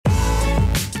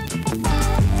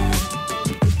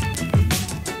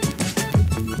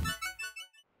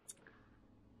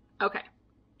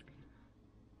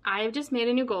I've just made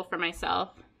a new goal for myself.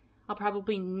 I'll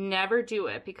probably never do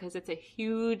it because it's a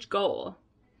huge goal.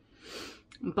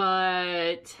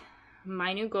 But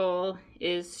my new goal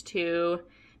is to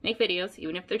make videos,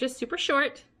 even if they're just super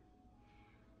short,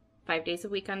 5 days a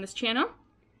week on this channel,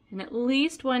 and at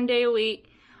least 1 day a week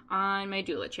on my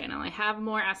doula channel. I have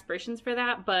more aspirations for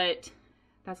that, but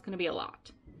that's gonna be a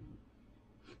lot.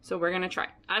 So we're gonna try.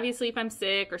 Obviously, if I'm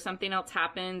sick or something else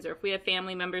happens, or if we have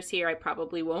family members here, I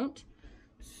probably won't.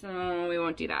 So we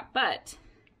won't do that, but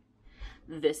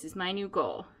this is my new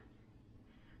goal.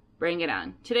 Bring it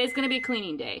on. Today's gonna be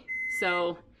cleaning day,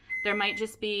 so there might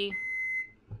just be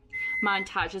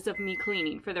montages of me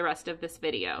cleaning for the rest of this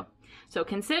video. So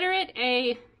consider it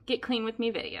a get clean with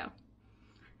me video.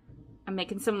 I'm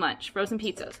making some lunch, frozen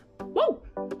pizzas. Woo!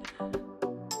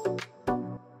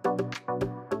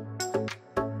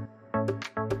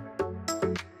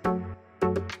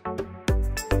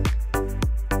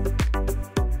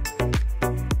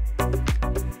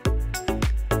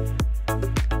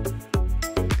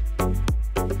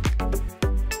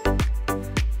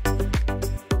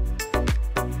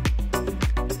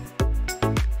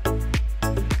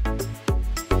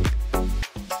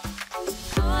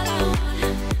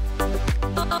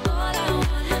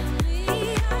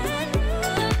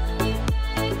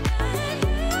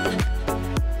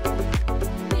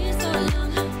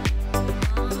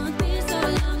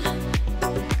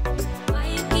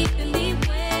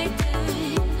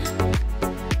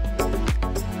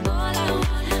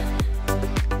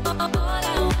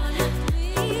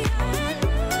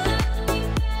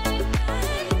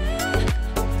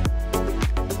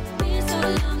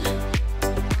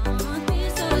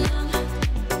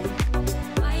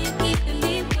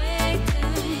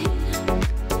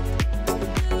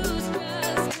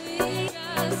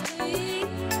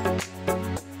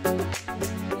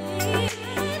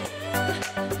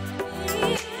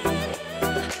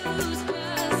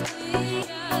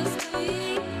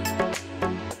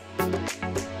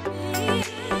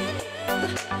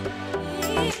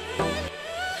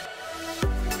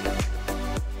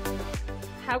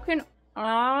 How can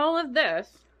all of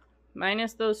this,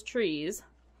 minus those trees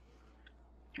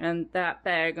and that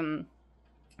bag and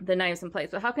the knives and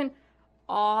plates, so how can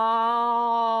all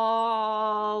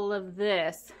of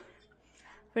this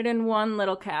fit in one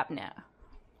little cabinet?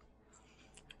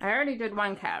 I already did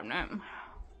one cabinet.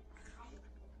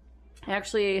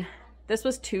 Actually, this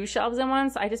was 2 shelves in one,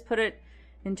 so I just put it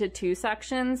into 2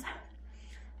 sections.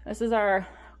 This is our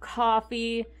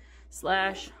coffee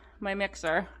slash my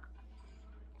mixer.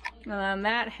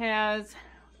 That has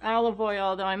olive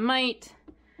oil, though I might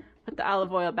put the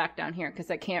olive oil back down here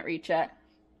because I can't reach it.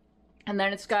 And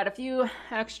then it's got a few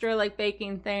extra like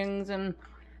baking things and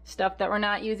stuff that we're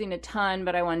not using a ton,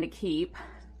 but I wanted to keep.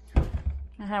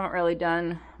 I haven't really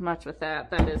done much with that.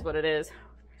 That is what it is.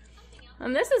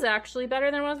 And this is actually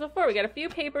better than it was before. We got a few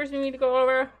papers we need to go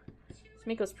over. It's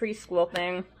Miko's preschool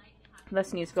thing.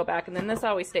 This needs to go back, and then this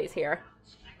always stays here.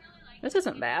 This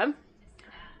isn't bad.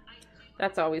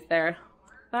 That's always there.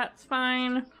 That's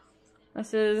fine.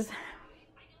 This is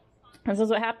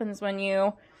what happens when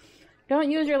you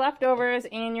don't use your leftovers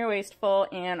and you're wasteful,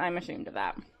 and I'm ashamed of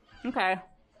that. Okay.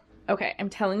 Okay, I'm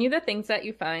telling you the things that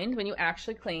you find when you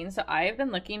actually clean. So I have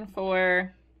been looking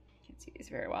for, I can't see these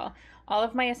very well, all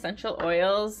of my essential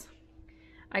oils.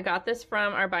 I got this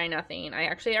from our Buy Nothing. I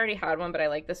actually already had one, but I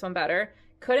like this one better.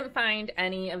 Couldn't find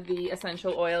any of the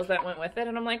essential oils that went with it,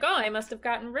 and I'm like, oh, I must have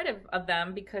gotten rid of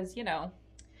them because, you know.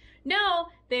 No,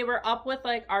 they were up with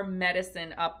like our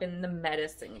medicine up in the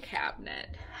medicine cabinet.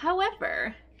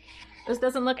 However, this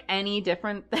doesn't look any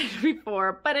different than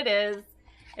before, but it is.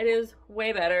 It is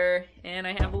way better, and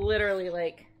I have literally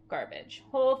like garbage,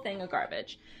 whole thing of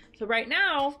garbage. So right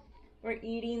now, we're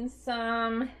eating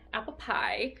some apple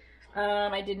pie.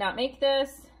 I did not make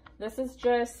this. This is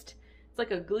just, it's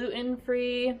like a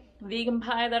gluten-free vegan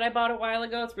pie that I bought a while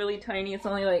ago. It's really tiny. It's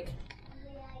only like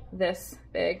this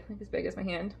big, like as big as my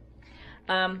hand.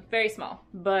 Very small,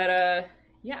 but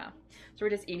yeah. So we're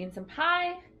just eating some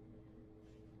pie.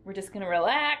 We're just gonna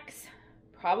relax.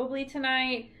 Probably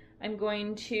tonight, I'm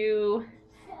going to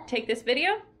take this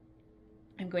video.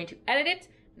 I'm going to edit it.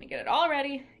 I'm gonna get it all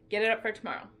ready, get it up for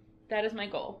tomorrow. That is my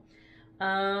goal.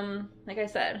 Like I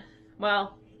said,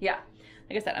 well, yeah.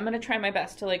 Like I said, I'm gonna try my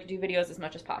best to like do videos as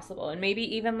much as possible, and maybe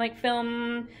even like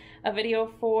film a video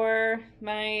for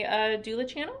my doula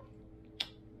channel.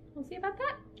 We'll see about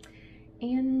that.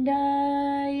 And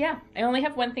yeah, I only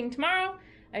have one thing tomorrow.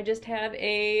 I just have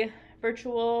a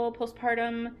virtual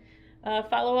postpartum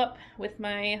follow-up with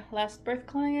my last birth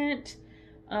client.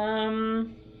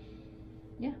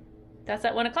 Yeah, that's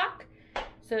at 1 o'clock.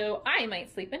 So I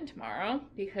might sleep in tomorrow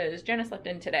because Jenna slept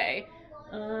in today.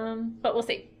 But we'll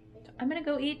see. So I'm gonna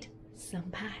go eat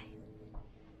some pie.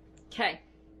 Okay,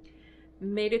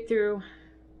 made it through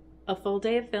a full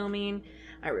day of filming.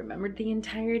 I remembered the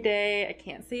entire day. I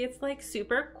can't say it's like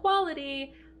super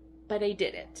quality, but I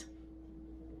did it.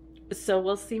 So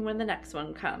we'll see when the next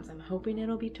one comes. I'm hoping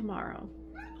it'll be tomorrow.